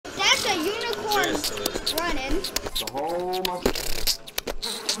running. The whole month.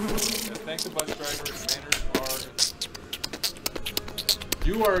 Thank the bus driver. Manners are.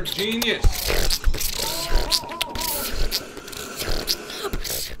 You are a genius.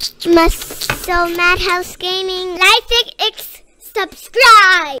 Muscle Madhouse Gaming. Like,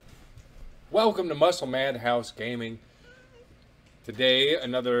 subscribe. Welcome to Muscle Madhouse Gaming. Today,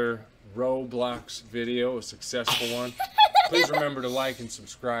 another Roblox video, a successful one. Please remember to like and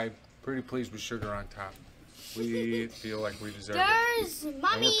subscribe. Pretty please with sugar on top. We feel like we deserve There's it.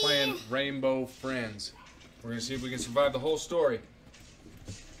 Mommy. And we're playing Rainbow Friends. We're going to see if we can survive the whole story.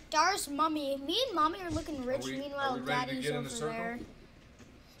 There's Mommy. Me and Mommy are looking rich. Meanwhile, are we ready to Daddy's get in the over circle? there.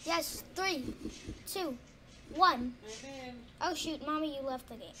 Yes, 3, 2, 1. I'm in. Oh shoot, Mommy, you left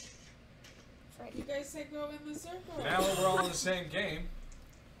the game. Frick. You guys said go in the circle. Now that we're all in the same game,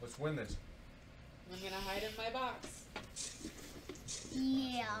 let's win this. I'm gonna hide in my box.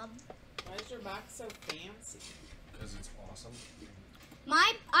 Yeah. Why is your box so fancy? Because it's awesome.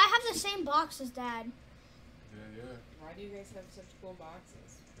 I have the same box as Dad. Yeah. Why do you guys have such cool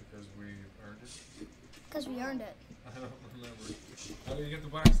boxes? Because we earned it. Because we earned it. I don't remember. How do you get the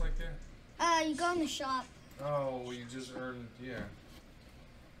box like that? You go in the shop. Oh, well, you just earned, yeah.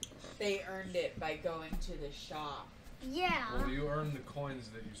 They earned it by going to the shop. Yeah. Well, you earn the coins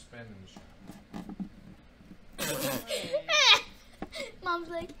that you spend in the shop. Mom's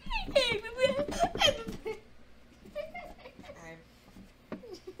like,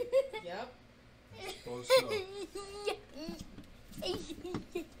 Yep. Suppose so.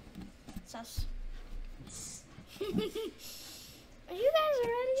 Sus. Are you guys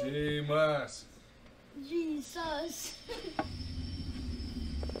ready? T-Mus. Jesus.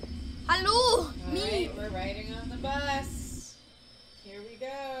 Hello, me. Alright, we're riding on the bus. Here we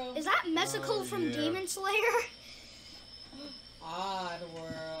go. Is that Mesicle from yeah. Demon Slayer? Odd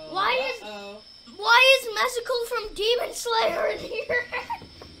world. Why is Mesicle from Demon Slayer in here?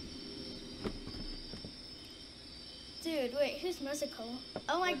 Dude, wait, who's Mesicle?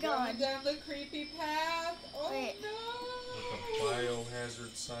 Oh my We're god. going down the creepy path. Oh Wait. no. With a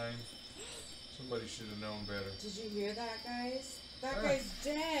biohazard sign. Somebody should have known better. Did you hear that, guys? That Ah. guy's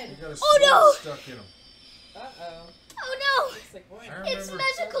dead. They got a Oh, no! sword stuck in him. Uh-oh. Oh no! It's like, boy. I It's remember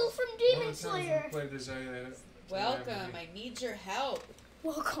Mesicle from one Demon of the times Slayer. we played this, Welcome. I need your help.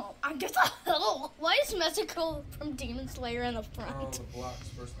 Welcome. I get the hell. Why is Mesicle from Demon Slayer in the Oh, front? the blocks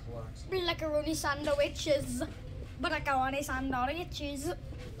versus the blocks. Macaroni sandwiches. Macaroni sandwiches.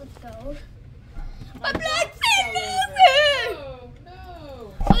 Let's go. My black fell finger! over. Oh,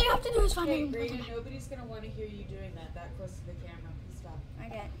 no. All you have to do is find Okay, him. Brady, nobody's going to want to hear you doing that close to the camera. Please stop.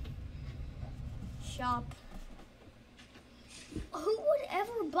 Okay. Shop. Who would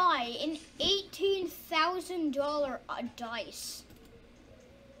ever buy an $18,000 dice?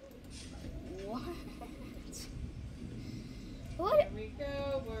 What? What? Here we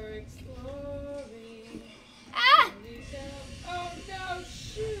go. We're exploring. Ah! Here we go. Oh, no.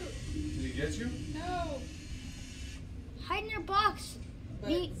 Shoot. Did he get you? No. Hide in your box. But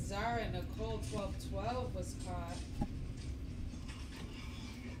Me- Zara Nicole 1212 was caught.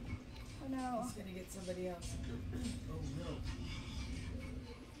 Oh no. He's going to get somebody else. Oh, no.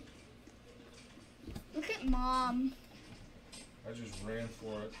 Look at Mom. I just ran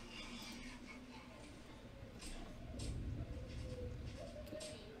for it.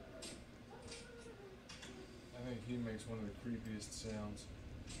 I think he makes one of the creepiest sounds.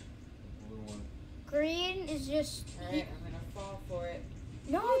 The blue one. Green is just. Alright, I'm going to fall for it.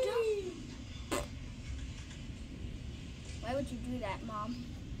 No, don't. Why would you do that, Mom?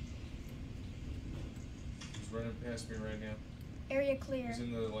 He's running past me right now. Area clear, He's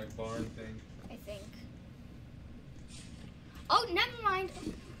in the like barn thing. I think. Oh, never mind.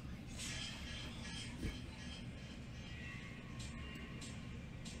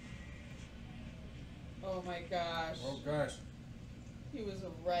 Oh my gosh. Oh gosh, He was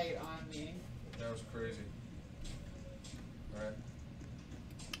right on me. that was crazy. Alright.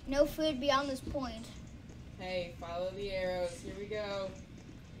 No food beyond this point. Hey, follow the arrows. Here we go.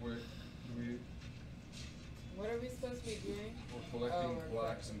 We're What are we supposed to be doing? collecting we're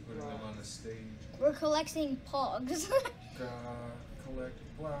blocks and putting collecting them on the blocks. stage. We're collecting pogs.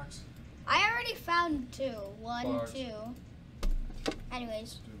 Collect blocks. I already found 2. 1, Pogs. 2.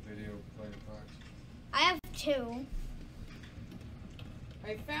 Anyways, Do a video playing blocks. I have 2.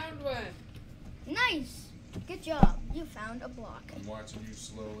 I found one. Nice. Good job. You found a block. I'm watching you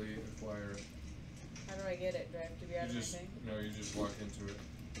slowly acquire it. How do I get it? Do I have to be out of my thing? No, you just walk into it.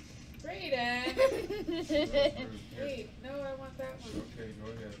 Brayden! Here. Wait, no, I want that one. Okay, go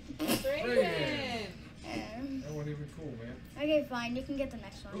ahead. Brayden! That wasn't even cool, man. Okay, fine. You can get the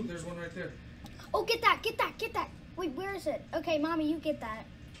next Oh, one. there's one right there. Oh, get that, get that, get that. Wait, where is it? Okay, Mommy, you get that.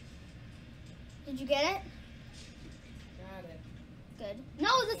 Did you get it? Got it. Good. No,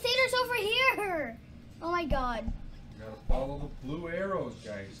 the theater's over here. Oh my God. You gotta follow the blue arrows,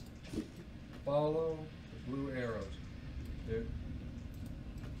 guys. Follow the blue arrows. Dude.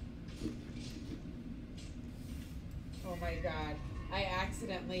 Oh my god. I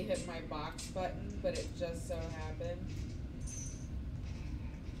accidentally hit my box button, but it just so happened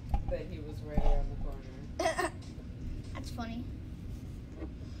that he was right around the corner. That's funny.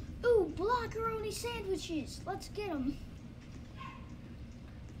 Ooh, blockaroni sandwiches. Let's get them.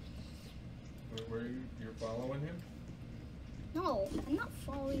 Where you're following him? No, I'm not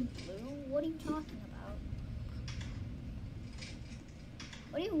following Blue. What are you talking about?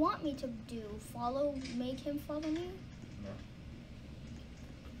 What do you want me to do? Make him follow me? No.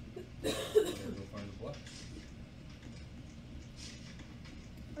 You gotta go find the block.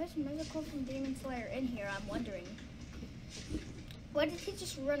 Where's Mythical from Demon Slayer in here? I'm wondering. Why did he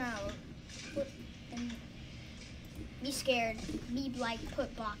just run out? And be scared. Be like,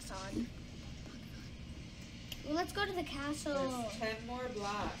 put box on. Well, let's go to the castle. There's 10 more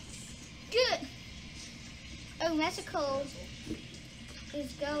blocks. Good. Oh, Mythical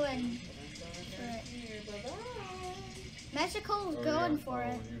is going for it. Mythical's going for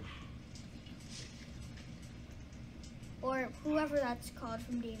it. You. Or whoever that's called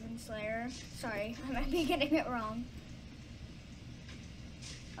from Demon Slayer. Sorry, I might be getting it wrong.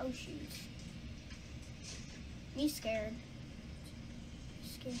 Oh, shoot. Me scared.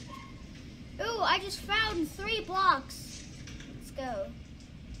 Scared. Ooh, I just found 3 blocks. Let's go.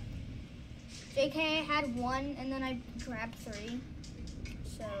 JK had 1, and then I grabbed 3.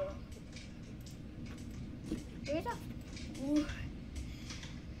 So, here's a... Ooh.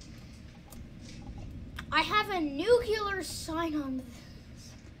 I have a nuclear sign on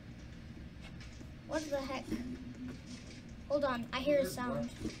this. What the heck? Hold on, I hear a sound.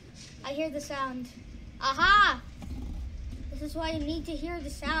 I hear the sound. Aha! This is why you need to hear the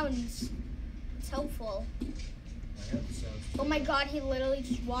sounds. It's helpful. I have the sounds. Oh my God, he literally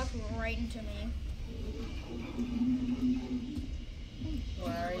just walked right into me.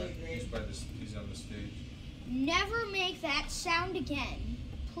 Where are you, He's, Grace? he's on the stage. Never make that sound again.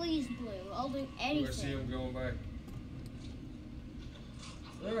 Please, Blue. I'll do anything. I see him going by.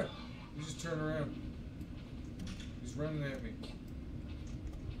 Ah, he just turned around. He's running at me.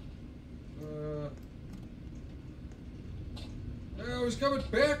 Oh, he's coming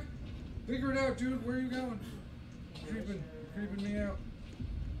back. Figure it out, dude. Where are you going? Creeping me out.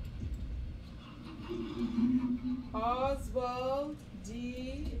 Oswald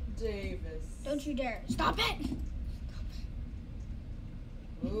D. Davis. Don't you dare. Stop it!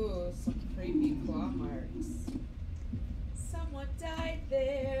 Ooh, some creepy claw marks. Someone died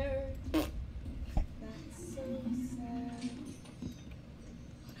there. That's so sad.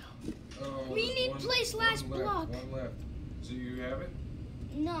 Oh, We there's need place last one left, block. One left. So you have it?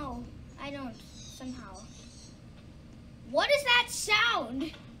 No, I don't. Somehow. What is that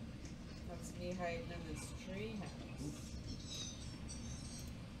sound? That's me hiding in this tree house.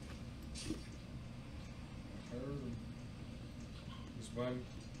 I heard him. He's fun.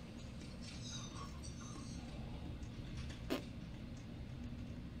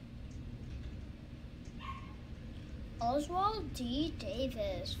 Oswald D.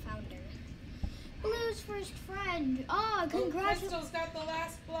 Davis, founder. Blue's first friend. Oh, Oh, congratulations. Crystal's got the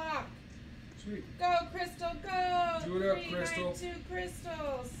last block. Sweet. Go, Crystal, go! Do it up, Crystal. 392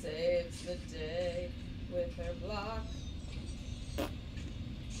 Crystal saves the day with her block. Where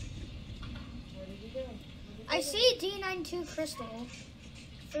did he go? I see D92 Crystal.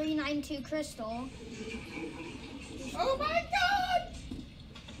 392 Crystal. Oh my god!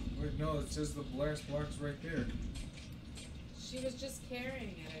 Wait, no, it says the last block's right there. She was just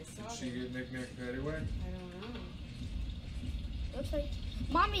carrying it. I saw Did she it. get knick-knack paddywhack? I don't know. Looks like.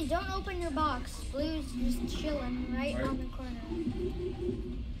 Mommy, don't open your box. Blue's just chilling right on the corner.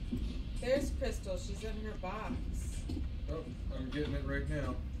 There's Crystal. She's in her box. Oh, I'm getting it right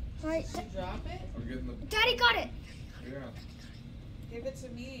now. Right. Did she drop it? I'm getting the... Daddy got it. Yeah. Give it to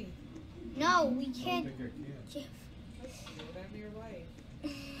me. No, we I don't can't. think I can. Give. Let's do it. I'm your wife. I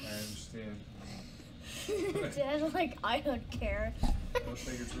understand. Dad's like, I don't care. I don't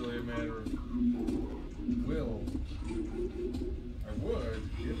think it's really a matter of will. I would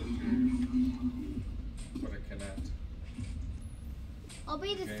give it to you, but I cannot. I'll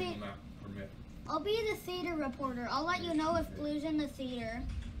be the The game will not permit. I'll be the theater reporter. I'll let you know if Blue's in the theater.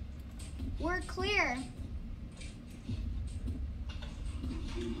 We're clear.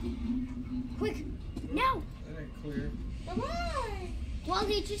 Quick. No. That ain't clear. Bye-bye. Well,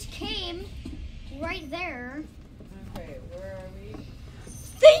 he just came right there. Okay, where are we?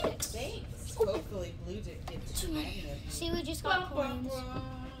 Thanks. Thanks. Hopefully Blue didn't get too many of me. See, we just got coins.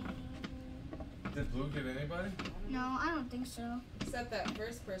 Did Blue get anybody? No, I don't think so. Except that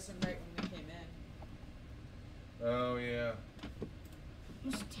first person right when we came in. Oh, yeah.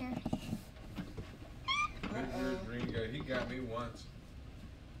 Mr. Terry. Good green guy. He got me once.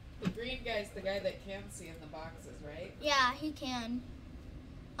 The green guy's the guy that can see in the boxes, right? Yeah, he can.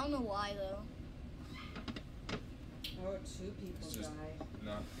 I don't know why though. Oh, 2 people It's just died.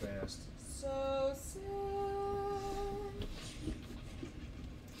 not fast. So sad.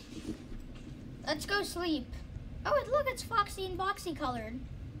 Let's go sleep. Oh, and look, it's Foxy and Boxy colored.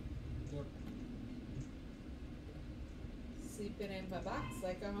 Look. Sleeping in my box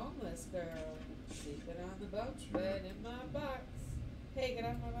like a homeless girl. Sleeping on the box bed in my box. Hey, get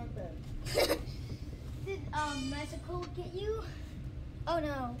off my bunk bed. Did Mexico get you? Oh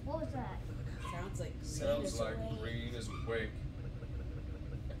no, what was that? Sounds like Sounds like awake. Green is awake.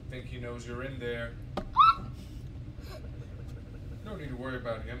 I think he knows you're in there. No need to worry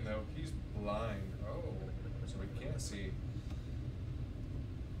about him though. He's blind. Oh, so he can't see.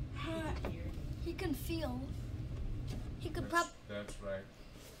 He can feel. He could That's right.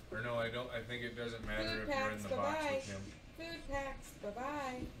 Or no, I don't. I think it doesn't matter Food if you're in packs, the box bye-bye. with him. Food packs,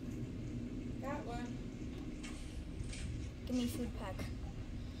 bye-bye. Got one. Give me food pack.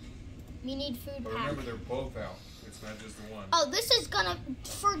 We need food But pack. remember, they're both out. It's not just the one. Oh, this is gonna,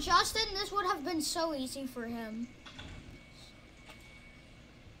 for Justin, this would have been so easy for him.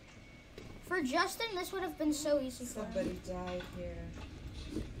 For Justin, this would have been so easy for him. Somebody died here.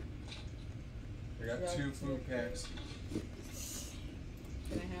 I got 2 food packs.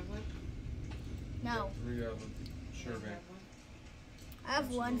 Can I have one? No, Got 3 of them. Sure, Can I man. have one? I have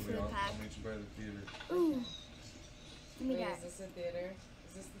one Absolutely. food pack. I'll meet you by the theater. Ooh. Give me Wait, that. is this a theater?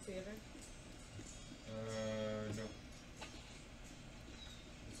 Is this the theater? No.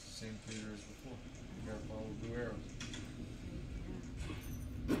 It's the same theater as before. You gotta follow blue arrows.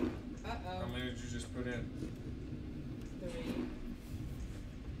 Uh-oh. How many did you just put in? 3.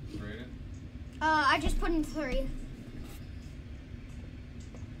 Straight in? I just put in 3.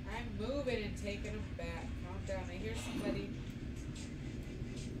 I'm moving and taking them back. Calm down. I hear somebody.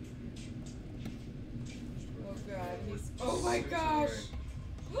 Oh god, he's. Oh my 6 gosh!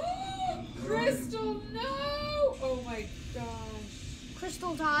 away. Crystal, no! Oh my gosh.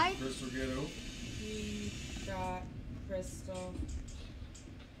 Crystal died. Crystal get out. He got Crystal.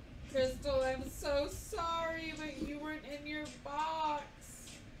 Crystal, I'm so sorry, but you weren't in your box.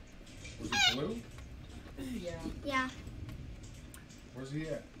 Was it blue? Yeah, Yeah. Where's he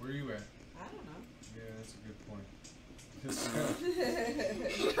at? Where are you at? I don't know. Yeah, that's a good point. This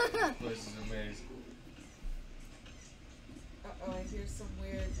place is a maze. Uh-oh, I hear some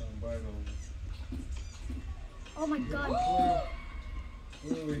weird. By the Oh my god.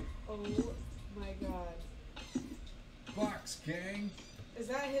 Bluey. Oh my god. Box gang. Is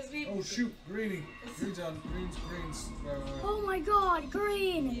that his name? Oh shoot, Greeny. Green's on. Green's. Oh my god, He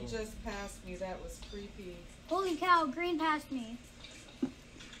green. just passed me. That was creepy. Holy cow, green passed me.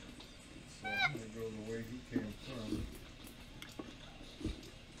 So I'm gonna go the way he came from.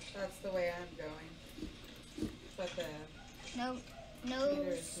 That's the way I'm going. But the No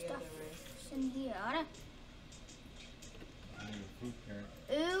theater is the stuff other way. in here. I need a food pack.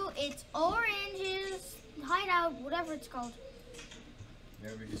 Ooh, it's oranges. Hideout, whatever it's called. Yeah,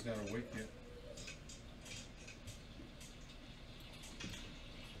 but he's not awake yet.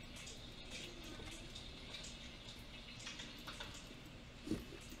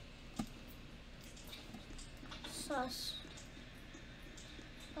 Sus.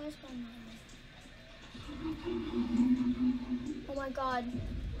 Where's my mom? Oh my god.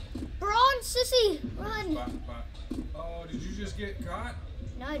 Braun, sissy, run. Oh, did you just get caught?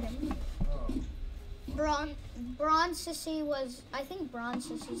 No, I didn't. Oh. Braun sissy was, I think Braun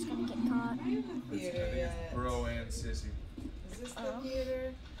sissy's gonna get caught. Are you in the I think theater it's yet? Bro and Sissy. Is this the Oh.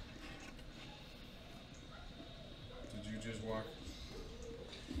 theater? Did you just walk?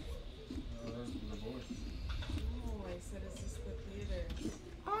 Oh, those are the boys. No, I said, is this the theater?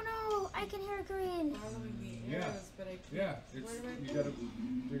 Oh no, I can hear green. Following the Yeah. arrows, but I can't. Yeah, it's, Where do I you go? gotta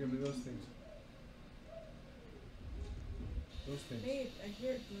dig into those things. Those things. Babe, I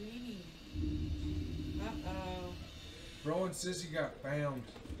hear greeny. Uh-oh. Bro and Sissy got found.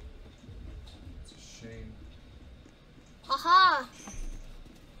 It's a shame. Haha.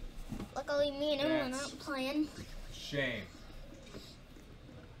 Luckily me and Emma are That's- not playing. Shame.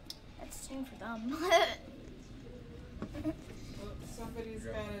 That's the same for them. Oh, somebody's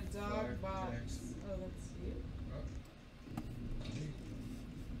You got got a dog five box. tags. that's you.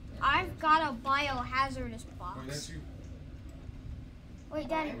 I've got a biohazardous box. Oh, that's you. Wait,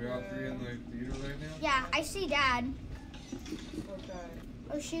 Daddy. Are we all three in the theater right now? Yeah, I see Dad. Okay.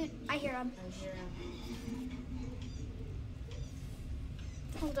 Oh shoot, I hear him. I hear him.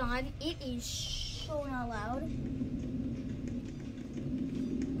 Hold on, it is so not loud.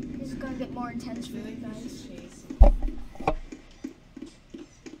 This is gonna get more intense for you guys. He's chasing.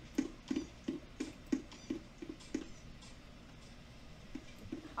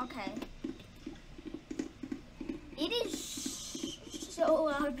 Okay. It is so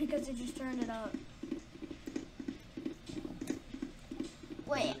loud because I just turned it up.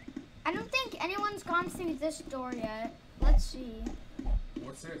 Wait, I don't think anyone's gone through this door yet. Let's see.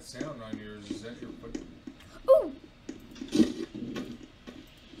 What's that sound on yours? Is that your foot? Ooh!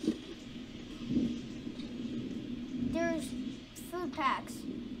 There's food packs.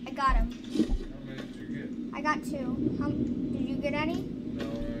 I got them. How many did you get? I got 2. Did you get any? No, I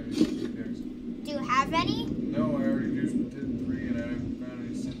already did 3 packs. Do you have any? No, I already just did 3 and I haven't found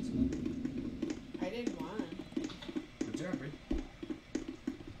any since. I did 1. Good job, babe.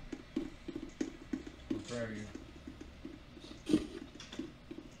 I'm proud of you.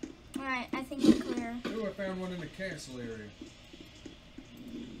 Alright, I think we're clear. Oh, I found one in the castle area.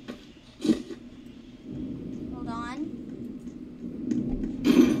 Hold on.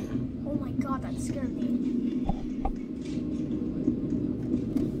 Oh my god, that scared me.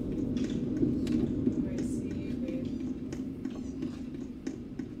 I see you, babe.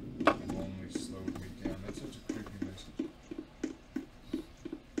 It only slowed me down. That's such a creepy message.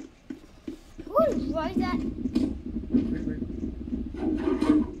 Who would write that? Wait, wait.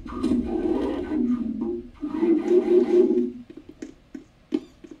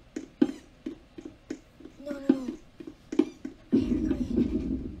 No, no, no. I hear green.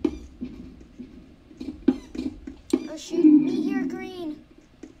 Oh shoot, me here green.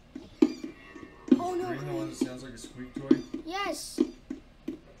 Oh no, Green, the one green. that sounds like a squeak toy? Yes.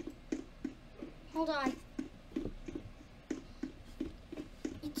 Hold on.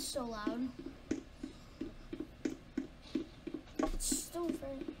 It's so loud. It's so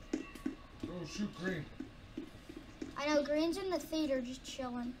very. Oh, shoot, Green. I know Green's in the theater just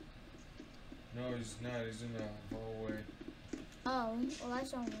chilling. No, he's not. He's in the hallway. Oh, well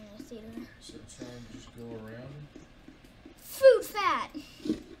that's only in the theater. So trying to just go around. Food fat.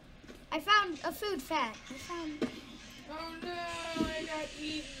 I found a food fat. I found. Oh no, I got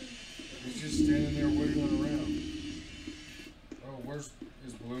eaten. He's just standing there wiggling around. Oh, is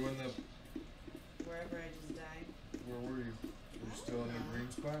Blue in the... Wherever I just died. Where were you? Were you still in the green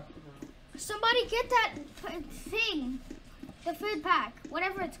spot? No. Somebody get that thing, the food pack,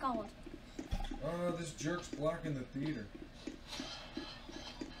 whatever it's called. Oh, this jerk's blocking the theater.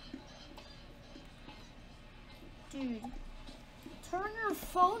 Dude, turn your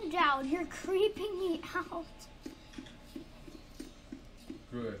phone down. You're creeping me out.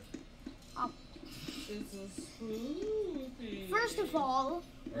 Good. This is spooky. First of all, All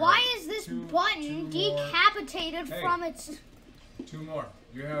why right, is this two button more. decapitated Hey. from its... 2 more.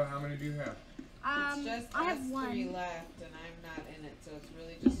 You have, how many do you have? It's just I have us 3 1. left, and I'm not in it, so it's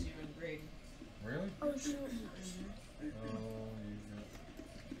really just you and Green. Really? Oh, shoot. Oh, you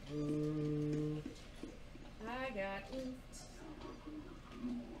got... I got oofed.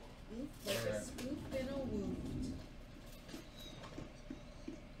 Oofed like a Alright. spook and a woofed.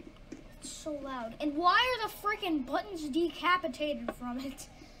 It's so loud. And why are the freaking buttons decapitated from it?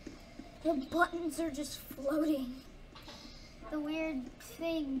 The buttons are just floating. The weird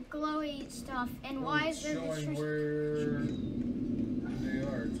thing, glowy stuff. And why is there this... showing where they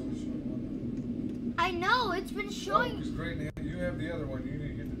are. It's only showing one. I know, it's been Oh, showing... it's great. You have the other one. You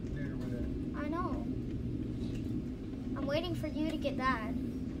need to get to the theater with that. I know. I'm waiting for you to get that.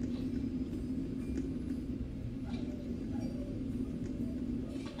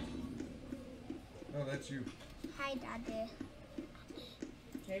 Oh, that's you. Hi, Daddy.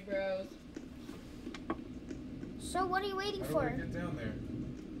 Hey, bros. So what are you waiting How do I for? get down there?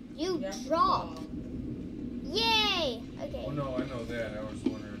 You You have to drop. fall. Yay! Okay. Oh, no, I know that. I was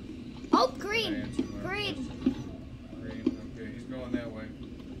wondering. Oh, if I green. answered my Green. question. Green. Okay, he's going that way.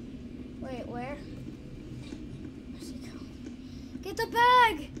 Wait, where? Where's he going? Get the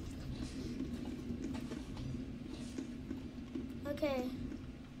bag! Okay.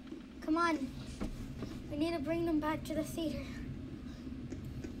 Come on. We need to bring them back to the theater.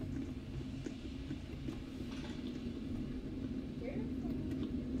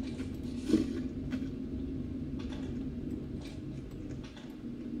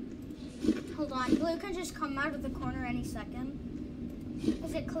 Hold on. Blue can just come out of the corner any second.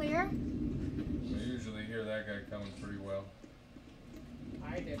 Is it clear? Yeah. usually hear that guy coming pretty well.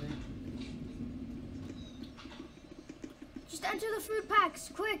 I didn't. Just enter the food packs,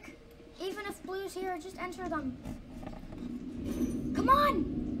 quick. Even if Blue's here, just enter them. Come on!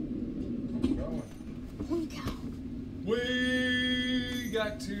 I'm going. Holy cow. We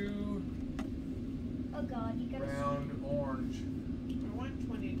got to Oh god, you gotta round orange. I want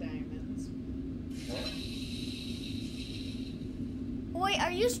 20 diamonds. Wait,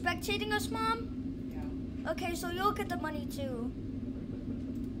 are you spectating us, Mom? Yeah. Okay, so you'll get the money too.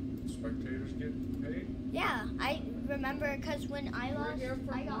 Spectators get paid? Yeah, I remember because when I We're lost, here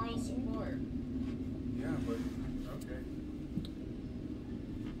for I got moral paid. support. Yeah, but okay.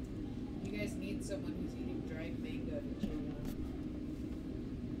 You guys need someone who's eating dried mango to cheer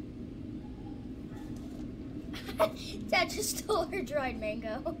on. Dad just stole her dried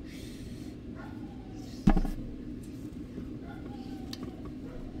mango.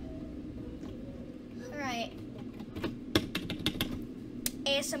 Alright.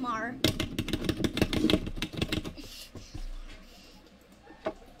 ASMR.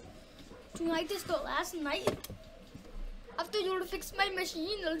 Tonight is the last night. After you fix my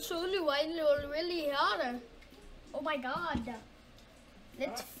machine, I'll show you why you're really hard. Oh my god.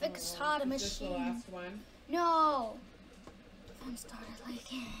 Let's fix hard Is this the machine. last one? No. I started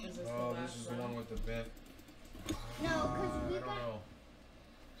like it. Is this Oh, the last this is the one with the vent. No, because we I don't got. know.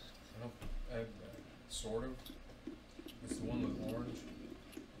 Sort of. It's the one with orange.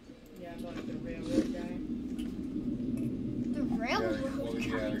 Yeah, like the railroad guy. The railroad. Well,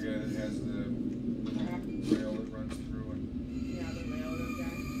 yeah, the guy that has the rail that runs through and Yeah, the railroad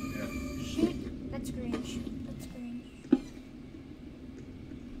guy. yeah. Shoot. That's green. Shoot. That's green.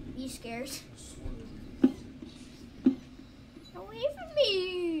 You scared? I swear to Away from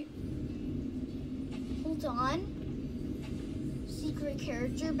me. Hold on. Secret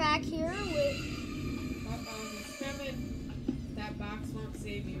character back here with. Uh-oh, he's coming. That box won't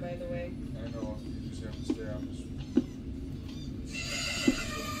save you, by the way. I know. You just have to stay out this.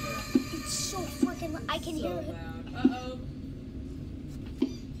 It's so freaking. I can So hear it. loud. Uh-oh.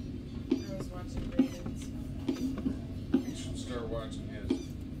 I was watching Raiden's. You should start watching his.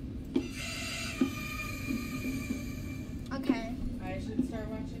 Okay. I should start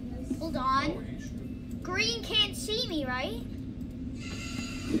watching his. Hold Oh, on. he should. Green can't see me, right?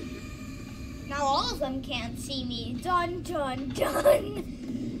 Now all of them can't see me. Dun dun dun.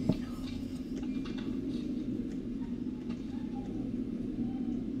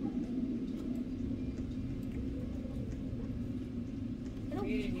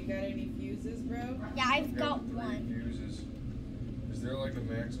 Raiden, you got any fuses, bro? Yeah, I've got Three one. fuses. Is there like a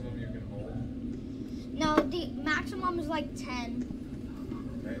maximum you can hold? No, the maximum is like 10.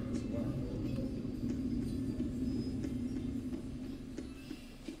 Okay, that's well.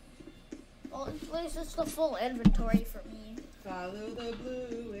 Well, at least it's the full inventory for me. Follow the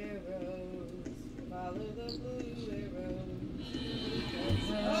blue arrows. Follow the blue arrows.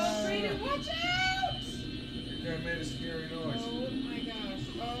 Oh, Raiden, watch out! Your guy made a scary noise. Oh my gosh.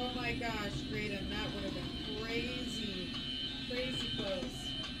 Oh my gosh, Raiden, that would have been crazy. Crazy close.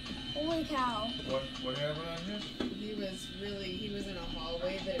 Holy cow. What happened on his? He was in a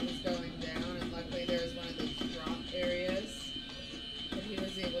hallway that it was going down, and luckily there was one of those drop areas that he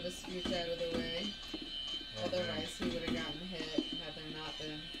was able to scooch out of the way. Otherwise, he would have gotten hit had there not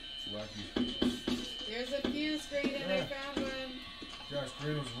been. It's lucky. There's a fuse, Raiden, I found one. Gosh,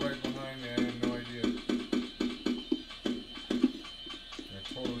 Green was right behind me. I had no idea. I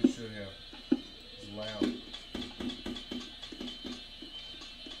totally should have. It's loud.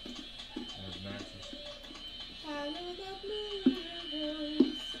 And obnoxious. Follow the blue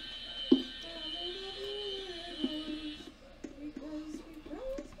arrows. Follow the blue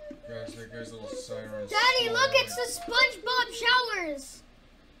arrows. Gosh, that guy's little siren. Daddy, look, it's the SpongeBob showers.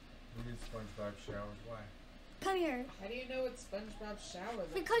 Who needs SpongeBob showers? Why? Come here. How do you know it's SpongeBob's shower?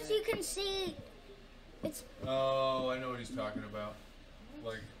 looks Because like? you can see it's Oh, I know what he's talking about.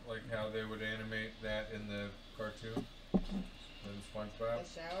 Like how they would animate that in the cartoon. In SpongeBob. The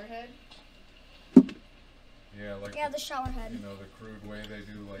shower head? Yeah, like the shower head. you know, the crude way they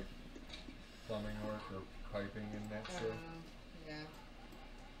do like plumbing work or piping and that shit. Yeah.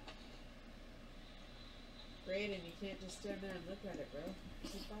 Raiden, you can't just stand there and look at it, bro.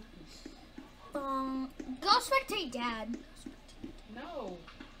 Keep walking. Go spectate Dad. No.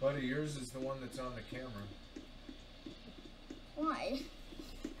 Buddy, yours is the one that's on the camera. Why?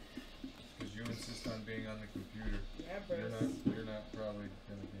 Because you insist on being on the computer. Yeah, bro. You're not probably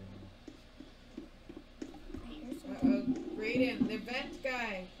gonna be I hear something. Raiden, the vent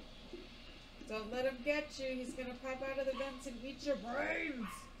guy. Don't let him get you. He's gonna pop out of the vents and eat your brains.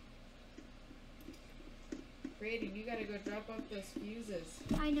 Brayden, you gotta go drop off those fuses.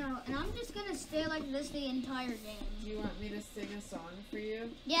 I know, and I'm just gonna stay like this the entire game. Do you want me to sing a song for you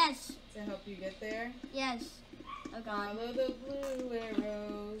Yes. to help you get there? Yes. Oh God. Follow the blue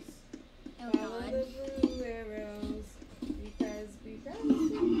arrows. Oh Follow God. the blue arrows. Because that's the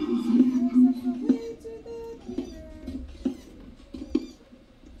way to the winner.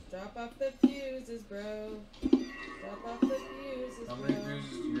 Drop off the fuses, bro. Drop off the fuses, How bro. many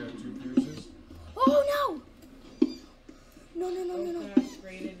fuses do you have? 2 fuses? Oh no! No, no, no, Oh no, no. gosh,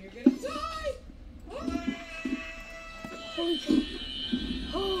 Brayden, you're gonna die! Holy crap.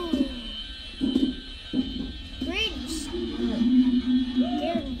 Oh. Great. You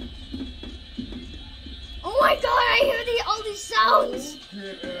scared me. Oh my God, I hear all these sounds.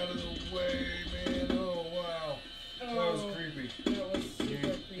 Get out of the way, man. Oh, wow. That was creepy. That was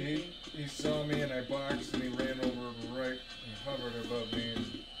super creepy. He saw me and I boxed and he ran over right and hovered above me and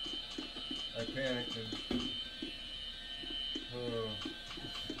I panicked and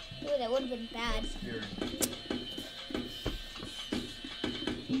Oh, that would have been bad. scary.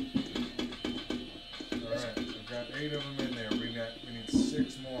 Alright, I've got 8 of them in there. We need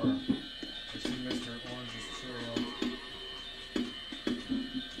 6 more. I see Mr. Orange's trail.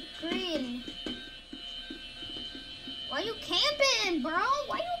 Green. Why you camping, bro?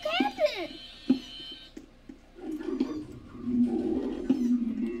 Why you camping?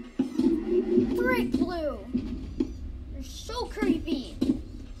 Brick blue. You're so creepy.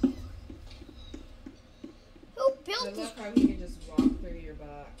 Who I built this? love how he can just walk through your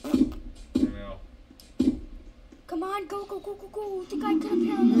box. I know. Come on, go, go, go, go, go. The guy could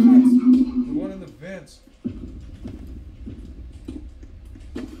appear on the fence. The one in the vents.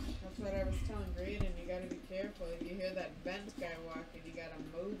 That's what I was telling Brayden. You gotta be careful. If you hear that vent guy walking, you gotta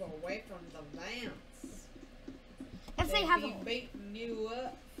move away from the vents. If they have be a beating you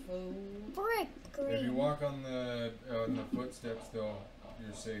up, fool. brick If you green. walk on the footsteps, though,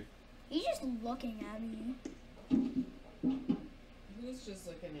 you're safe. He's just looking at me. Who's just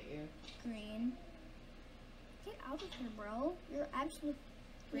looking at you? Green. Get out of here, bro. You're absolutely.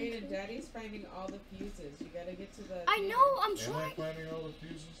 Brayden, Daddy's finding all the fuses. You gotta get to the. I know. I'm Am I trying. finding all the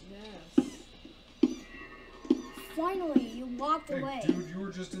fuses? Yes. Finally, you walked Hey, away. dude, you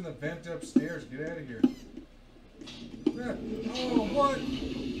were just in the vent upstairs. Get out of here. Oh, what?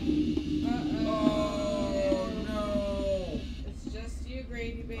 Oh, no. It's just you,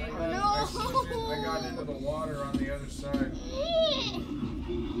 Grady baby. I got into the water on the other side.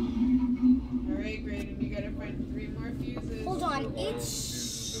 Alright, Brayden, you gotta find 3 more fuses. Hold on, All it's the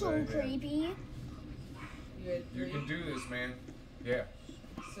fuses that I so had. creepy. You had You 3. can do this, man. Yeah.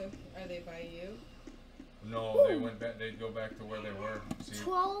 So, are they by you? No, they went back. They'd go back to where they were. See,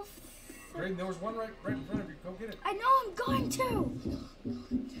 12. Green, there was one right in front of you. Go get it. I know I'm going to.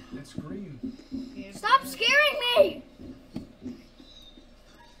 It's green. And Stop scaring me.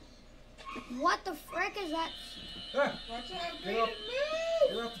 What the frick is that? Ah, Watch out, Get Brayden, up. move!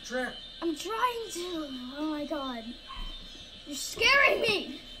 get off the track. I'm trying to. Oh my God. You're scaring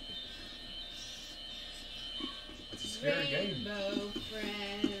me. It's a scary game. Rainbow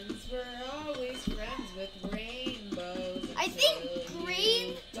friends, we're always friends with rainbows. I think until green-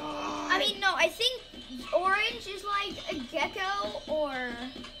 you die. I mean, no, I think orange is like a gecko or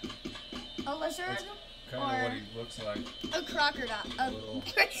a lizard That's kind of or what he looks like. a crocodile. Little-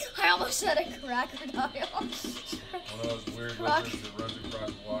 I almost said a crocodile. One of those weird Croc- lizards that runs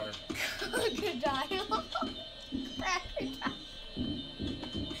across water. Crocodile. Crocodile.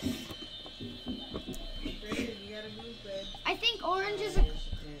 Brayden, you gotta move, babe. I think orange is a No,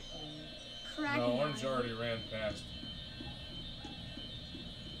 crocodile. orange already ran past. I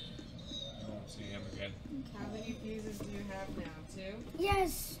won't see him again. How many fuses do you have now? 2?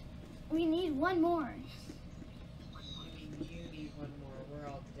 Yes. We need one more. I mean, you need 1 more. We're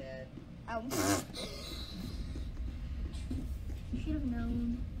all dead. Oh. Should have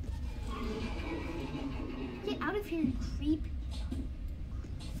known. Get out of here, you creep.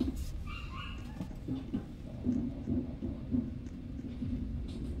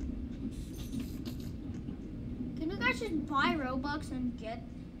 Can you guys just buy Robux and get?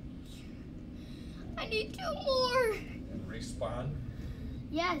 I need 2 more. And respawn?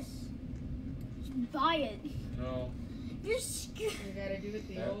 Yes. Just buy it. No, You're scared. We gotta do it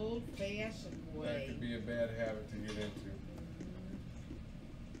the That- old-fashioned that way. could be a bad habit to get into.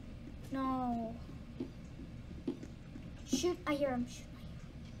 No. Shoot, I hear him. Shoot, I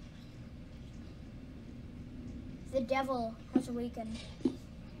hear him. The devil has awakened.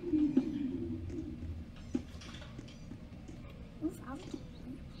 Move out.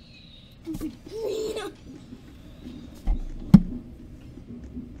 Stupid green.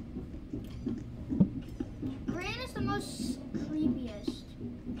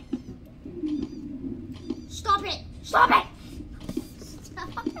 Stop it!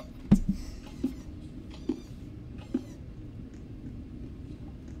 Stop it!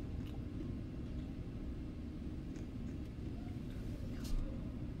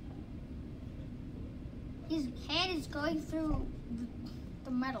 His hand is going through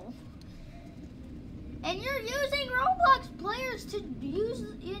the metal. And you're using Roblox players to use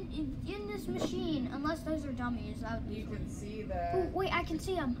in this machine, unless those are dummies. That would be You fun. can see that. Oh, wait, I can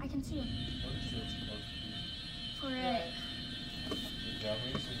see them. I can see them. For it. The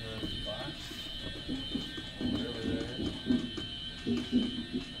dummies in the box? Whatever that is.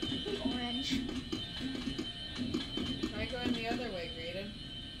 Orange. Try going the other way, Graydon.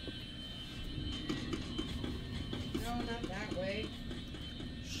 No, not that way.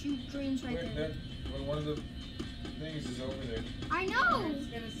 Shoot, green's right Wait, there. one of the things is over there. I know! I'm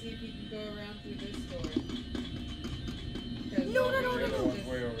just gonna see if you can go around through this door. Because No, The other one's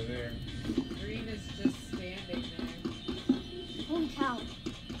way over there. Green is just standing there. Holy cow.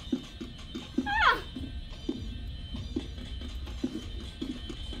 Ah!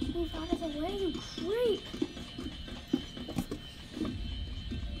 Move out of the way, you creep!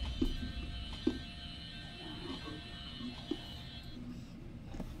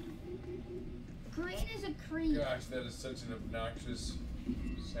 Green is a creep. Gosh, that is such an obnoxious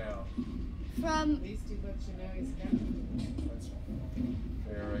sound. From, At least he lets you know he's coming. That's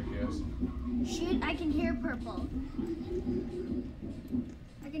fair, I guess. shoot, I can hear purple.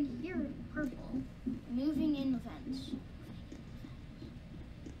 I can hear purple moving in the vents.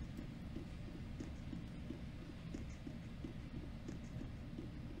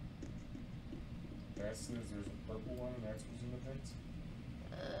 That says there's a purple one, and that's what's in the vents.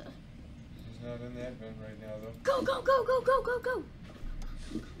 He's not in that vent right now, though. Go, go, go, go, go, go, go!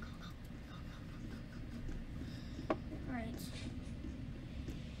 Alright.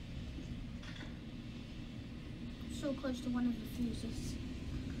 So close to one of the fuses.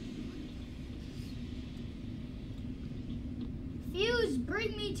 Fuse,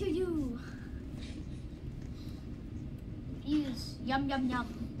 bring me to you! Fuse, yum, yum,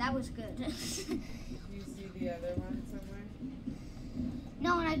 yum. That was good. Do you see the other one somewhere?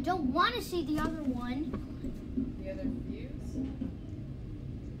 No, and I don't want to see the other one. The other fuse?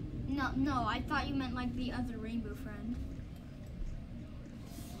 No, I thought you meant like the other rainbow friend.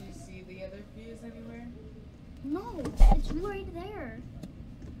 Do you see the other fuse anywhere? No, it's right there.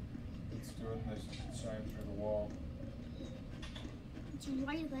 It's doing this sign through the wall. It's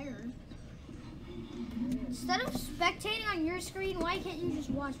right there. Instead of spectating on your screen, why can't you just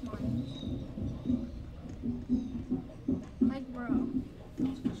watch mine? Like, bro.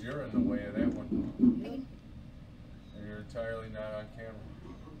 It's because you're in the way of that one. Hey, And you're entirely not on camera.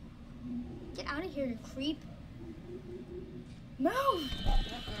 get out of here, you creep. Move!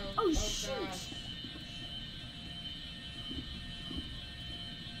 Uh-oh. Oh, shoot. Gosh.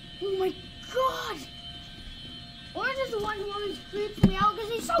 Oh my god! Orange is the one who always creeps me out because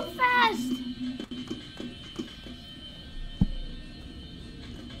he's so fast!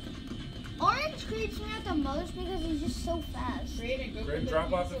 Orange creeps me out the most because he's just so fast. Graydon, go Greg, put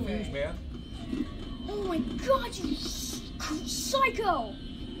drop off fuse the away. fuse, man. Oh my god, you psycho!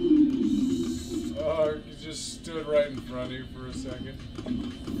 Oh, you just stood right in front of you for a second.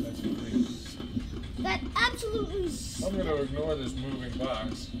 That's pretty. That absolutely I'm going to ignore this moving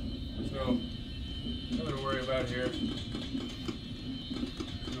box. There's nothing to worry about here. Just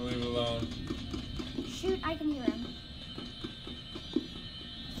gonna leave it alone. Shoot, I can hear him.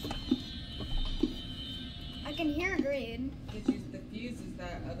 I can hear green. The fuse is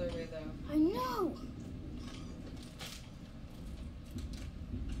that other way though. I know.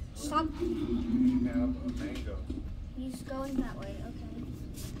 Stop. We have a mango. He's going that way. Okay.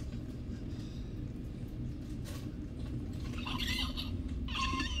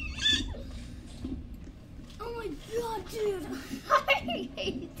 Oh my god, dude! I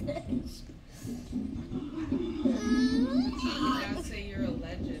hate this. You now say you're a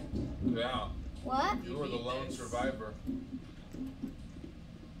legend. Yeah, What? you were the lone survivor.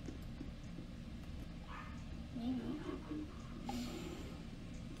 Maybe.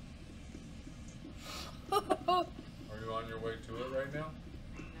 Are you on your way to it right now?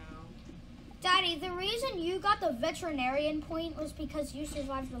 No. Daddy, the reason you got the veterinarian point was because you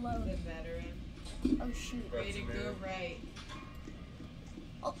survived The alone. veteran. Oh shoot. Graydon, go right.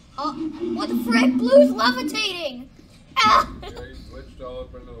 Oh, what the frick? Blue's levitating! Ah! Yeah, you glitched all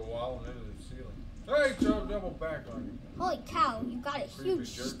up into the wall and into the ceiling. Hey, Joe, double back on you. Holy cow, you got a Creepy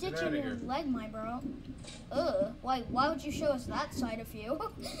huge jerk, get stitch outta in your here. leg, my bro. Ugh, why would you show us that side of you?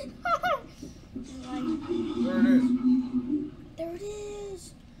 Like, There it is. there it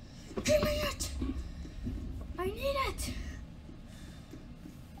is! Give me it! I need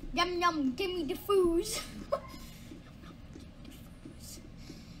yum. Give me the foos.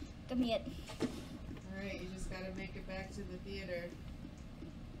 Give me it. Alright, you just gotta make it back to the theater.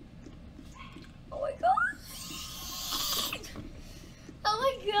 Oh my god.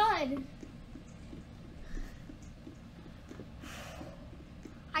 Oh my god.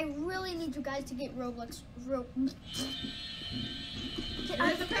 I really need you guys to get Roblox. Get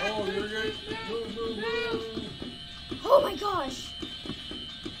out of the back. Oh, you're good. Move. Oh my gosh.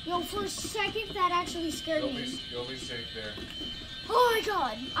 Yo, for a second that actually scared me. You'll be safe there. Oh my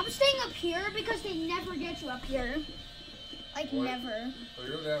god. I'm staying up here because they never get you up here. Like, What? never. Well,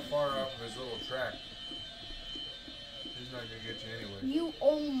 you're that far off of his little track. He's not gonna get you anyway. You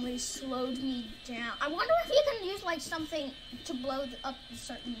only slowed me down. I wonder if you can use like something to blow up a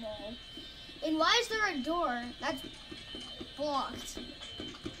certain wall. And why is there a door that's blocked?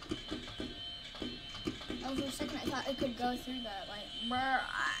 Oh, for a second I thought I could go through that. Like, bruh.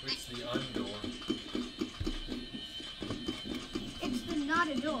 It's the undoor. It's the not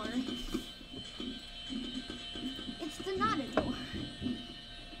a door. It's the not a door.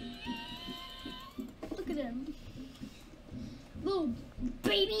 Look at him. Little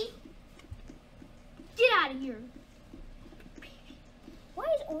baby. Get out of here. Baby. Why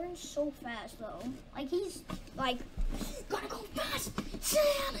is Orange so fast though? Like he's like, gotta go fast. Sam,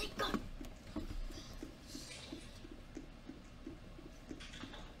 I got.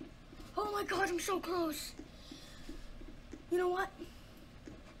 Oh my god, I'm so close. You know what?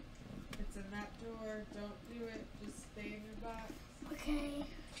 It's in that door. Don't do it. Just stay in your box. Okay.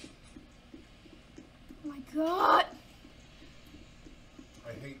 Oh my god.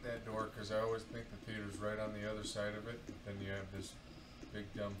 I hate that door because I always think the theater's right on the other side of it. But then you have this big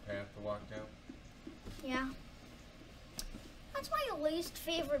dumb path to walk down. Yeah. That's my least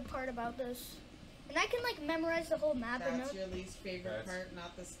favorite part about this. And I can like memorize the whole map and That's know. your least favorite part,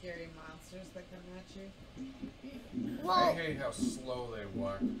 not the scary monsters that come at you. Well, I hate how slow they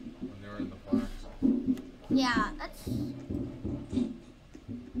walk when they're in the box. yeah, that's.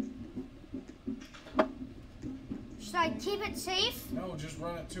 Should I keep it safe? No, just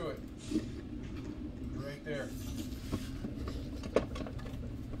run it to it. Right there.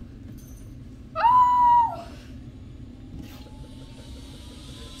 Oh!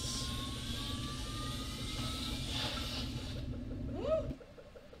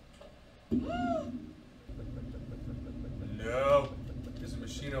 No. Is the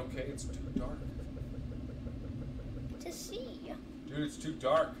machine okay? It's too dark. To see. Dude, it's too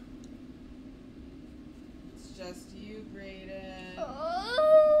dark. It's just you, Brayden.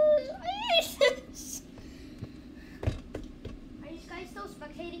 Oh, Jesus. Are you guys still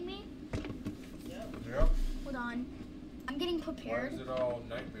spectating me? Yep. Yep. Hold on. I'm getting Why prepared. is it all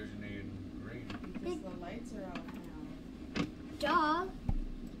night vision-y and green? Because the lights are out now. Duh.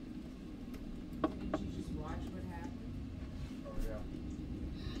 Didn't you just watch what happened? Oh, yeah.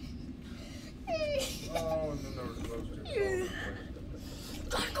 Oh, and then there was those two.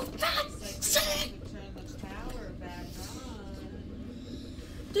 Gotta go back. It's like they have to turn the power back on.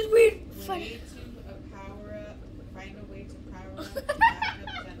 Did we Find a way to power up the backup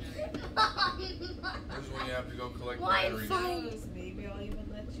generator. This is when you have to go collect Why batteries. find- Who knows? Maybe I'll even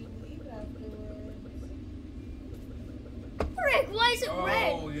let you leave afterwards. Rick, why is it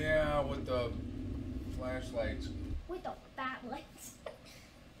red? Oh, yeah, with the flashlights. With the bat lights.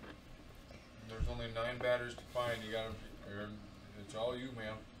 There's only 9 batteries to find. You gotta, it's all you,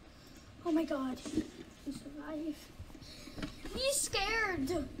 ma'am. Oh my god. You survive. He's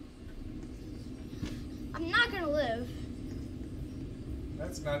scared. I'm not gonna live.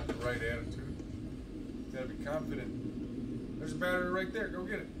 That's not the right attitude. You gotta be confident. There's a battery right there. Go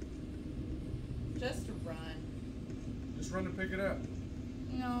get it. Just run. Just run to pick it up.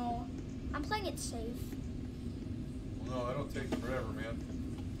 No. I'm playing it safe. Well, no, that'll take forever, man.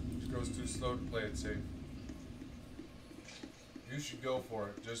 It goes too slow to play it safe. You should go for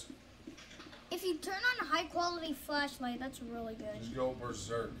it. Just If you turn on a high quality flashlight, that's really good. go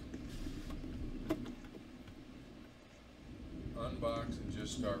berserk. Unbox and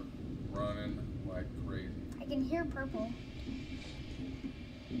just start running like crazy. I can hear purple.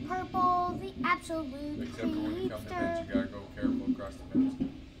 Purple, the absolute Except for when you come to creepster. fence, you gotta go careful across the fence.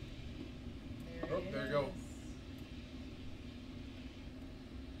 There Oh, it there you go. is.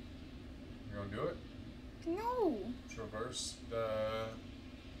 You gonna do it? No. Traverse the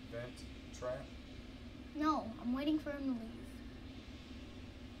vent trap? No, I'm waiting for him to leave.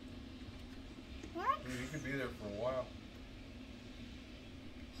 What? Dude, you could be there for a while.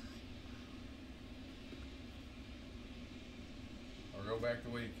 Or go back the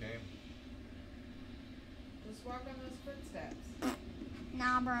way you came. Just walk on those footsteps.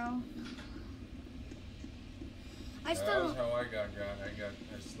 Nah, bro. I still That was don't. how I got.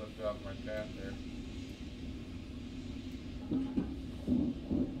 I slipped off my path there.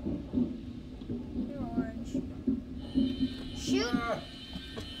 You're orange. Shoot! Ah!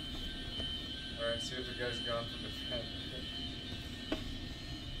 Alright, see if the guy's gone from the front.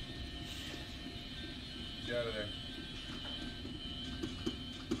 Get out of there.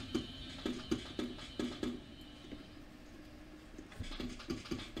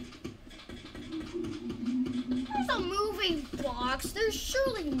 There's a moving box. There's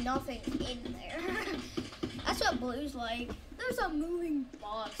surely nothing in there. That's what Blue's like. There's a moving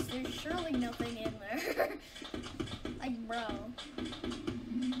box. There's surely nothing in there. Like, bro.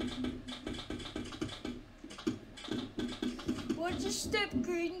 What's a step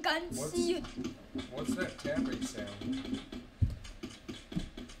green? Can't see it. What's that tapping sound?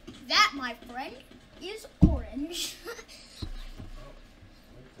 That, my friend, is orange.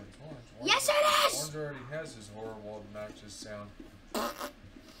 Yes, it is! Orange already has his horrible, obnoxious sound.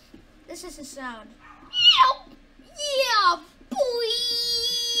 This is the sound. Yeah, yeah, boy.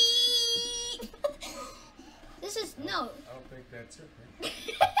 This is no. I don't think that's it. Right?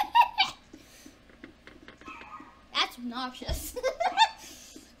 That's obnoxious.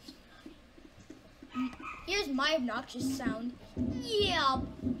 Here's my obnoxious sound. Yeah,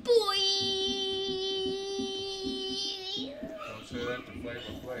 boy. Don't say that to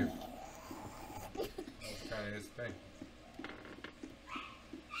Flavor Flav. That's kind of his thing.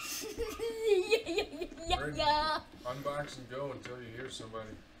 Yeah. Unbox and go until you hear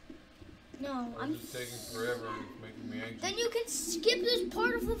somebody. No, I'm just taking forever and it's making me anxious. Then you can skip this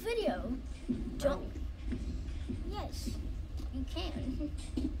part of the video. Don't. Yes, you can.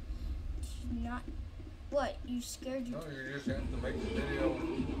 Not. What? You scared you? No, you just have to make the video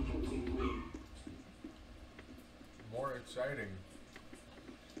more exciting.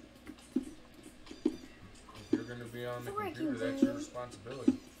 If you're going to be on the Frick computer, you, that's your Green.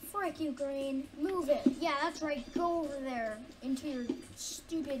 responsibility. Frick you, Green. Move it. Yeah, that's right. Go over there into your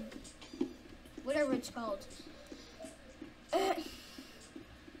stupid, whatever it's called.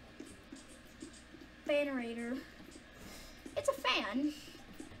 Fanerator. It's a fan.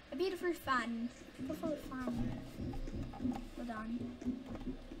 A beautiful fan. Beautiful fan. Hold on.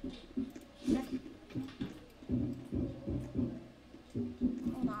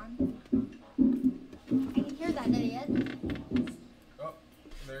 Hold on. I can hear that idiot. Oh,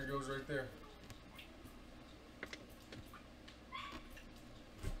 there it goes right there.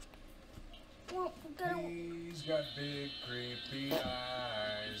 Well, we're gonna. He's got big, creepy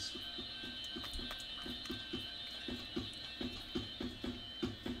eyes.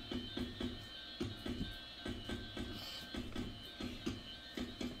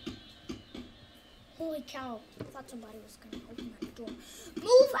 Holy cow. I thought somebody was gonna open that door.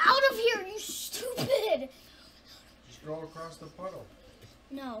 Move out of here, you stupid! Just go across the puddle.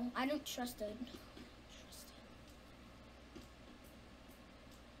 No, I don't trust it.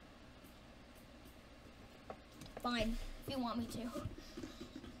 Fine, if you want me to.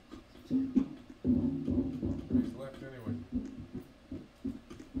 He's left anyway.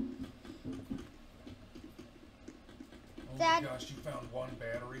 Oh Dad. my gosh, you found one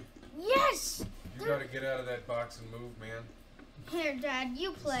battery? Yes! You gotta get out of that box and move, man. Here, Dad,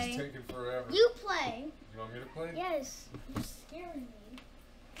 you This play. is taking forever. You play. You want me to play? Yes. You're scaring me.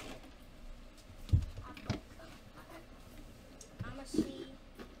 I'ma see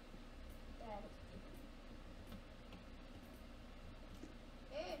Dad.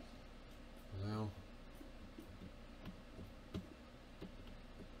 Hey. No.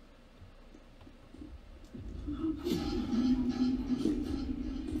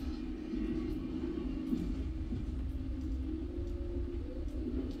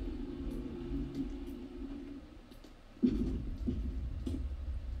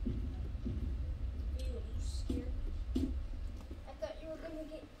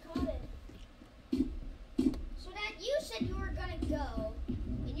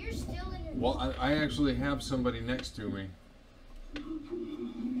 Well, I actually have somebody next to me. Now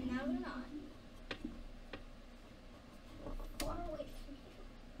they're not. Far away from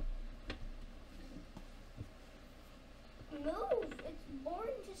you. Move! It's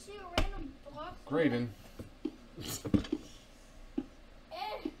boring to see a random box. Graydon. How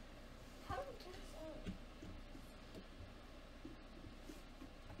do we turn this on?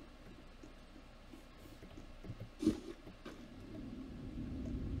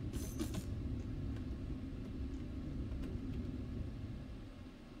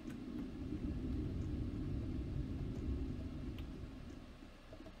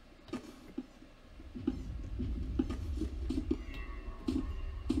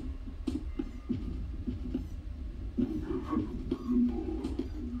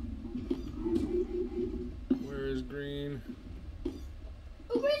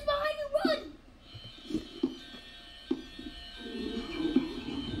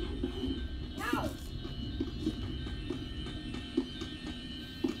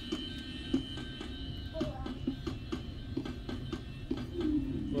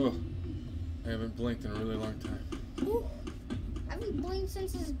 Oh, I haven't blinked in a really long time. Ooh, I haven't blinked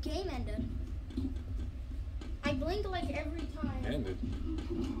since this game ended. I blink like every time. Ended.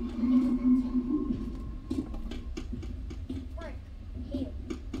 Frick, hate it.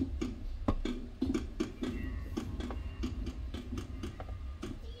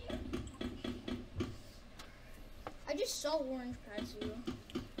 I just saw orange pads you.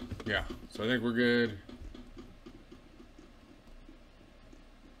 Yeah, so I think we're good.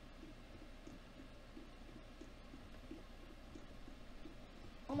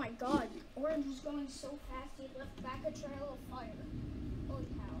 Oh my god, orange was going so fast he left back a trail of fire. Holy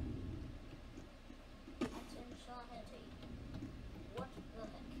cow. That's insanity. What the heck?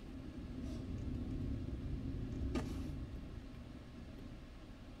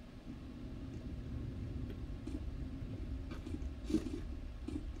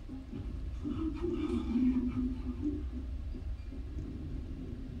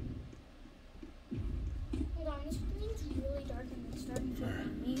 Hold on, this screen's really dark and it's starting to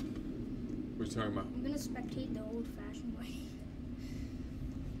hurt me. What are you talking about? I'm gonna spectate the old-fashioned way.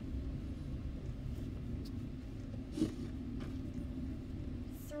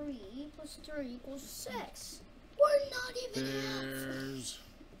 Three plus 3 equals 6. We're not even half. There's...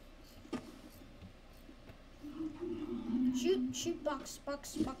 Shoot, boxeroni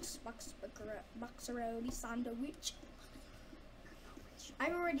sandwich.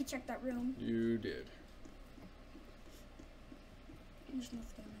 I've already checked that room. You did. There's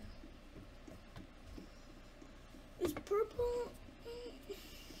nothing there. Is purple?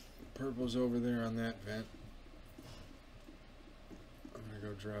 Purple's over there on that vent. I'm gonna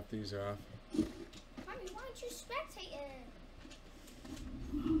go drop these off. Mommy, why don't you spectate it?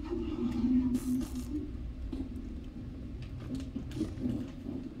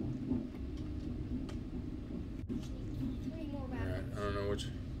 Three more Alright, batteries. I don't know which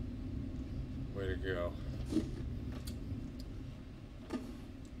way to go.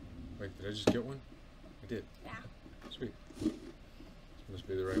 Wait, did I just get one? I did. Yeah. Sweet. This must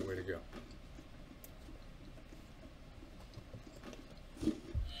be the right way to go.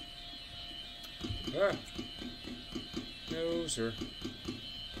 Ah! No, sir.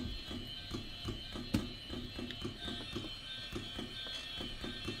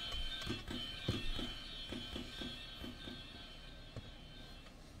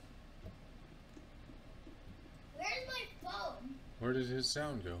 Where's my phone? Where did his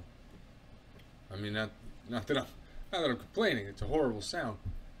sound go? I mean, not that I'm complaining. It's a horrible sound.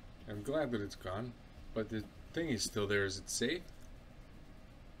 I'm glad that it's gone, but the thing is still there. Is it safe?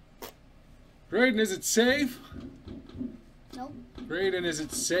 Graydon, is it safe? Nope. Graydon, is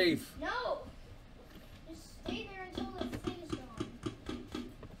it safe? No. Just stay there until the thing's gone.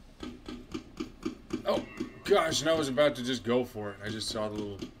 Oh, gosh, and I was about to just go for it. I just saw the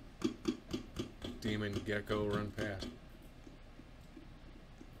little demon gecko run past.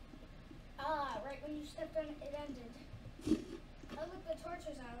 Ah, right when you stepped on it, it ended. I look the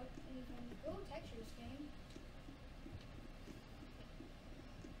torches out. Even textures game.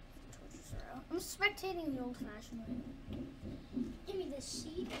 Torches are out. I'm spectating the old-fashioned way. Give me this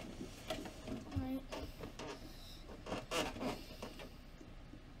seat. Alright.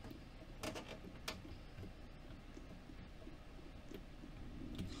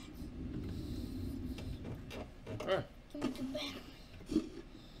 Give me the battery.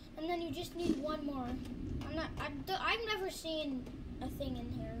 And then you just need one more. I've never seen a thing in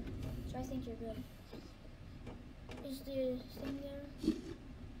here, so I think you're good. Is the thing there?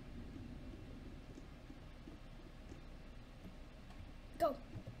 Go.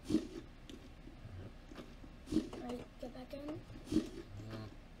 Alright, get back in.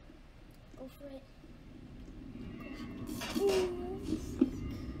 Go for it.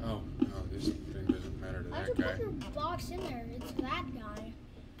 Oh, no, this thing doesn't matter to Why'd that you guy. put your box in there? It's that guy.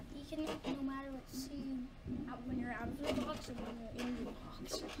 He can, no matter what, see you out when you're out of the box and when you're in the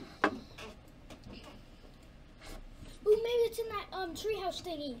box. Ooh, maybe it's in that treehouse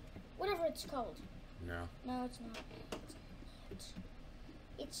thingy. Whatever it's called. No. No, it's not.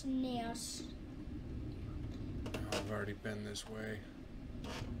 It's Naos. Oh, I've already been this way.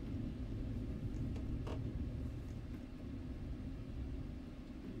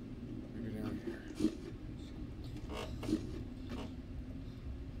 Maybe down here.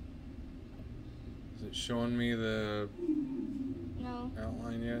 Is it showing me the No.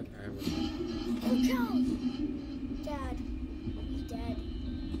 outline yet? I haven't. Oh, cow! Dad. He's dead.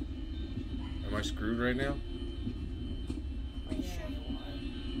 Am I screwed right now? Are you sure you are?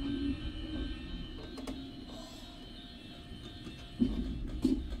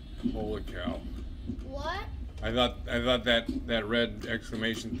 Holy cow. What? I I thought that red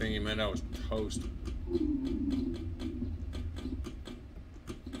exclamation thing you meant I was toast.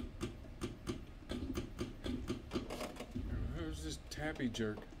 Who's this tappy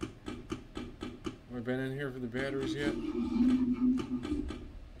jerk? Have I been in here for the batteries yet?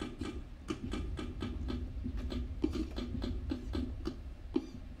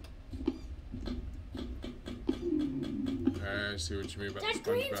 I see what you mean about That the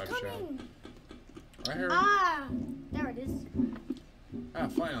green's SpongeBob show. coming. I heard. Ah, there it is. Ah,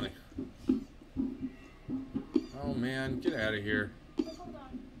 finally. Oh man, get out of here. Hold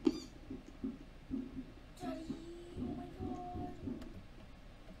on. Daddy, oh my god.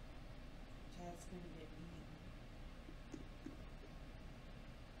 Chad's gonna get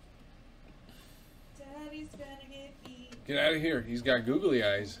eaten. Daddy's gonna get eaten. Get out of here. He's got googly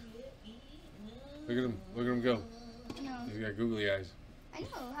eyes. Look at him. Look at him go. No. He's got googly eyes. I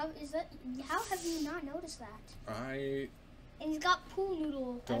know. How is that? How have you not noticed that? I And he's got pool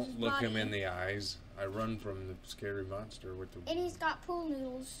noodle. as his don't look him body. in the eyes. I run from the scary monster with the And he's got pool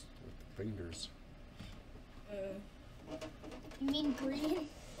noodles. fingers. You mean green?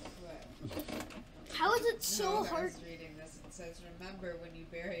 What? How is it so No, I hard? was reading this. It says, remember, when you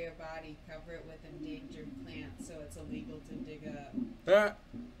bury a body, cover it with endangered plants so it's illegal to dig up. Ah,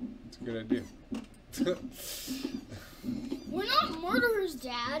 that's a good idea. We're not murderers,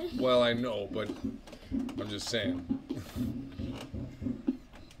 Dad. Well, I know, but I'm just saying.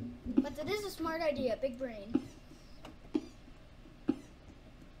 But that is a smart idea. Big brain.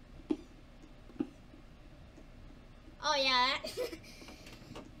 Oh yeah.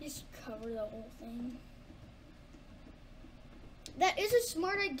 Just cover the whole thing. That is a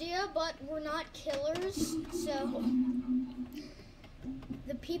smart idea, but we're not killers, so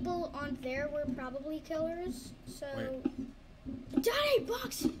the people on there were probably killers. So, Wait. Daddy,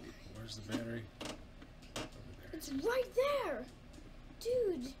 box! Where's the battery? Over there. It's right there,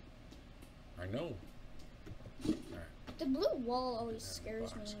 dude. I know. Alright. The blue wall always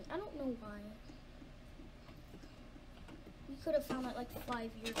scares box. me. I don't know why. We could have found that like 5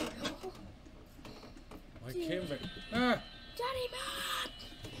 years ago. Why Dude. can't I? Ah! Daddy,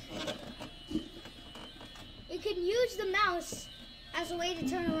 Mom! You can use the mouse as a way to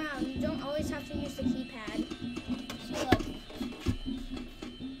turn around. You don't always have to use the keypad. So look.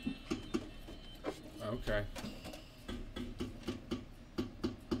 Okay.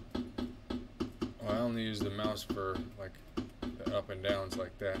 Well, I only use the mouse for like the up and downs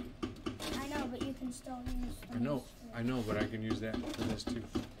like that. I know, but you can still use the mouse. I know, but I can use that for this too.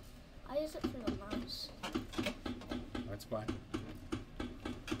 I use it for the mouse. That's fine.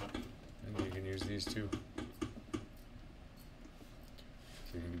 And you can use these too.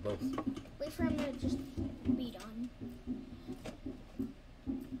 So you can do both. Wait for him to just be done.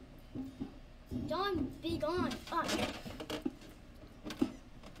 Done, be gone. Ah.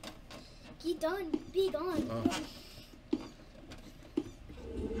 Get done, be gone. Oh.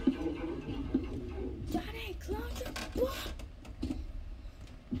 Daddy, close your door.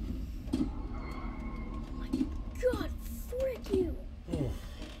 Oh my god, frick you. Oh.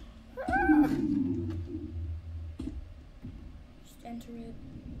 Ah. Just enter it.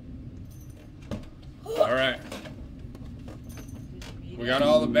 All right. We got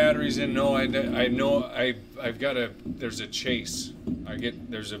all the batteries in. No, I know I've got a. There's a chase.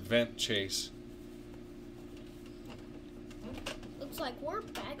 There's a vent chase. Looks like we're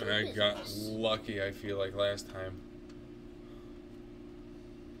back in And I got business. lucky. I feel like last time.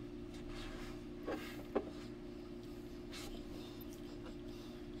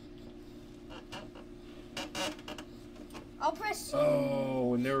 I'll press.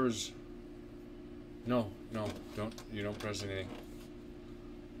 Oh, and there was. No, you don't press anything.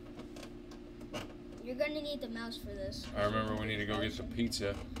 You're gonna need the mouse for this. I remember we need to go get the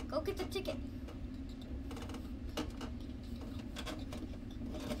pizza. Go get the ticket.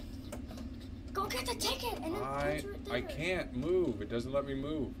 Go get the ticket and then enter it there. I can't move. It doesn't let me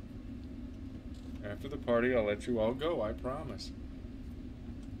move. After the party, I'll let you all go. I promise.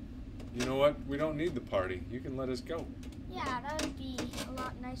 You know what? We don't need the party. You can let us go. Yeah, that would be a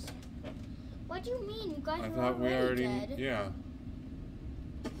lot nicer. What do you mean? You guys I were thought we already already. dead. Yeah.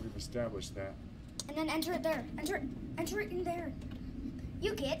 We've established that. And then enter it there. Enter it in there.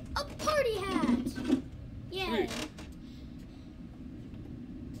 You get a party hat. Yay. Sweet.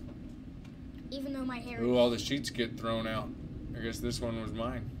 Even though my hair. Ooh, all the sheets get thrown out. I guess this one was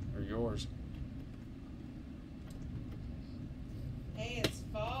mine or yours. Hey, it's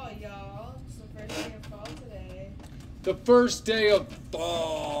fall, y'all. It's the first day of fall today. The first day of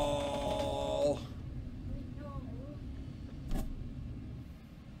fall.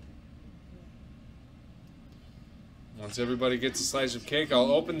 Once everybody gets a slice of cake,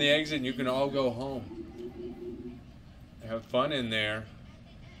 I'll open the exit and you can all go home. Have fun in there.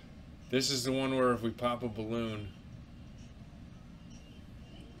 This is the one where if we pop a balloon,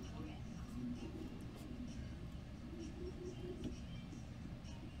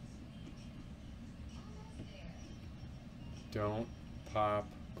 don't pop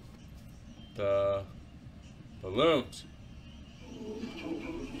the balloons.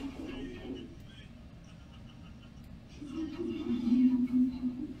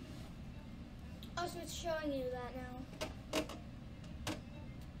 Oh, so it's showing you that now.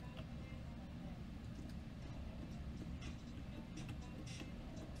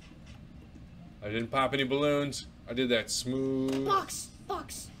 I didn't pop any balloons. I did that smooth. Box.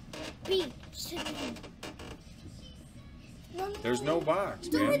 B. No. There's no box,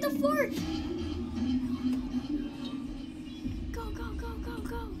 Don't man. hit the fork. Go.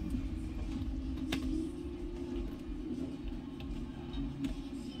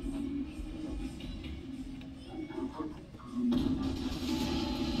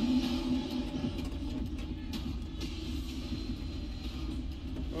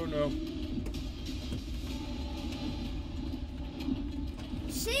 Oh no.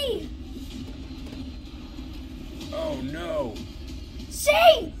 C. Oh no. C.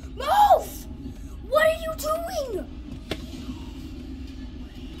 Move. What are you doing?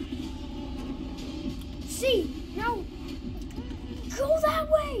 C. Now go that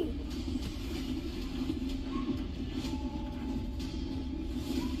way.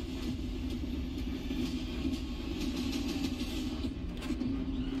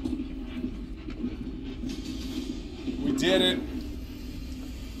 We did it.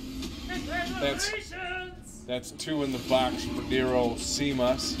 Congratulations! That's 2 in the box for dear old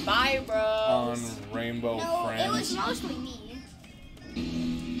T-Mus Bye, bros. on Rainbow No, Friends. it was mostly me.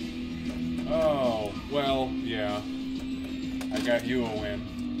 Oh, well, yeah. I got you a win.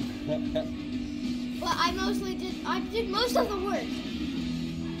 But I did most of the work.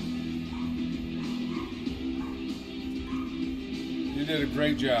 You did a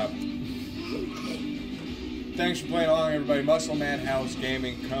great job. Thanks for playing along, everybody. Muscle Man House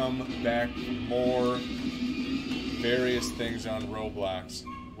Gaming, come back for more various things on Roblox.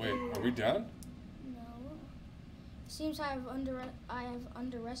 Wait, are we done? No. Seems I have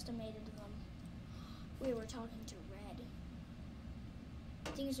underestimated them. We were talking to Red.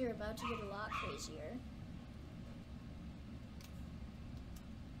 Things are about to get a lot crazier.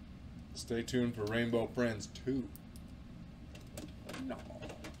 Stay tuned for Rainbow Friends 2. No.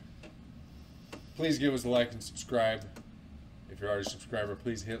 Please give us a like and subscribe. If you're already a subscriber,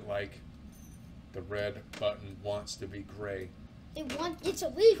 please hit like. The red button wants to be gray. It's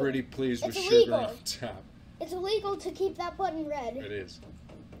illegal. Pretty please with It's sugar illegal. on top. It's illegal to keep that button red. It is.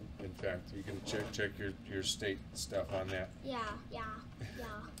 In fact, you can check your state stuff on that. Yeah,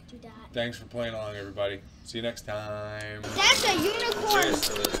 do that. Thanks for playing along, everybody. See you next time. That's a unicorn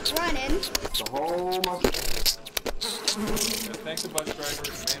running. The whole month. Thank the bus driver.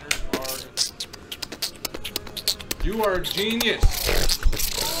 Manners are. You are a genius.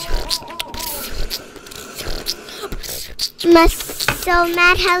 Muscle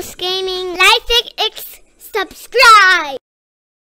Madhouse Gaming. Like, subscribe.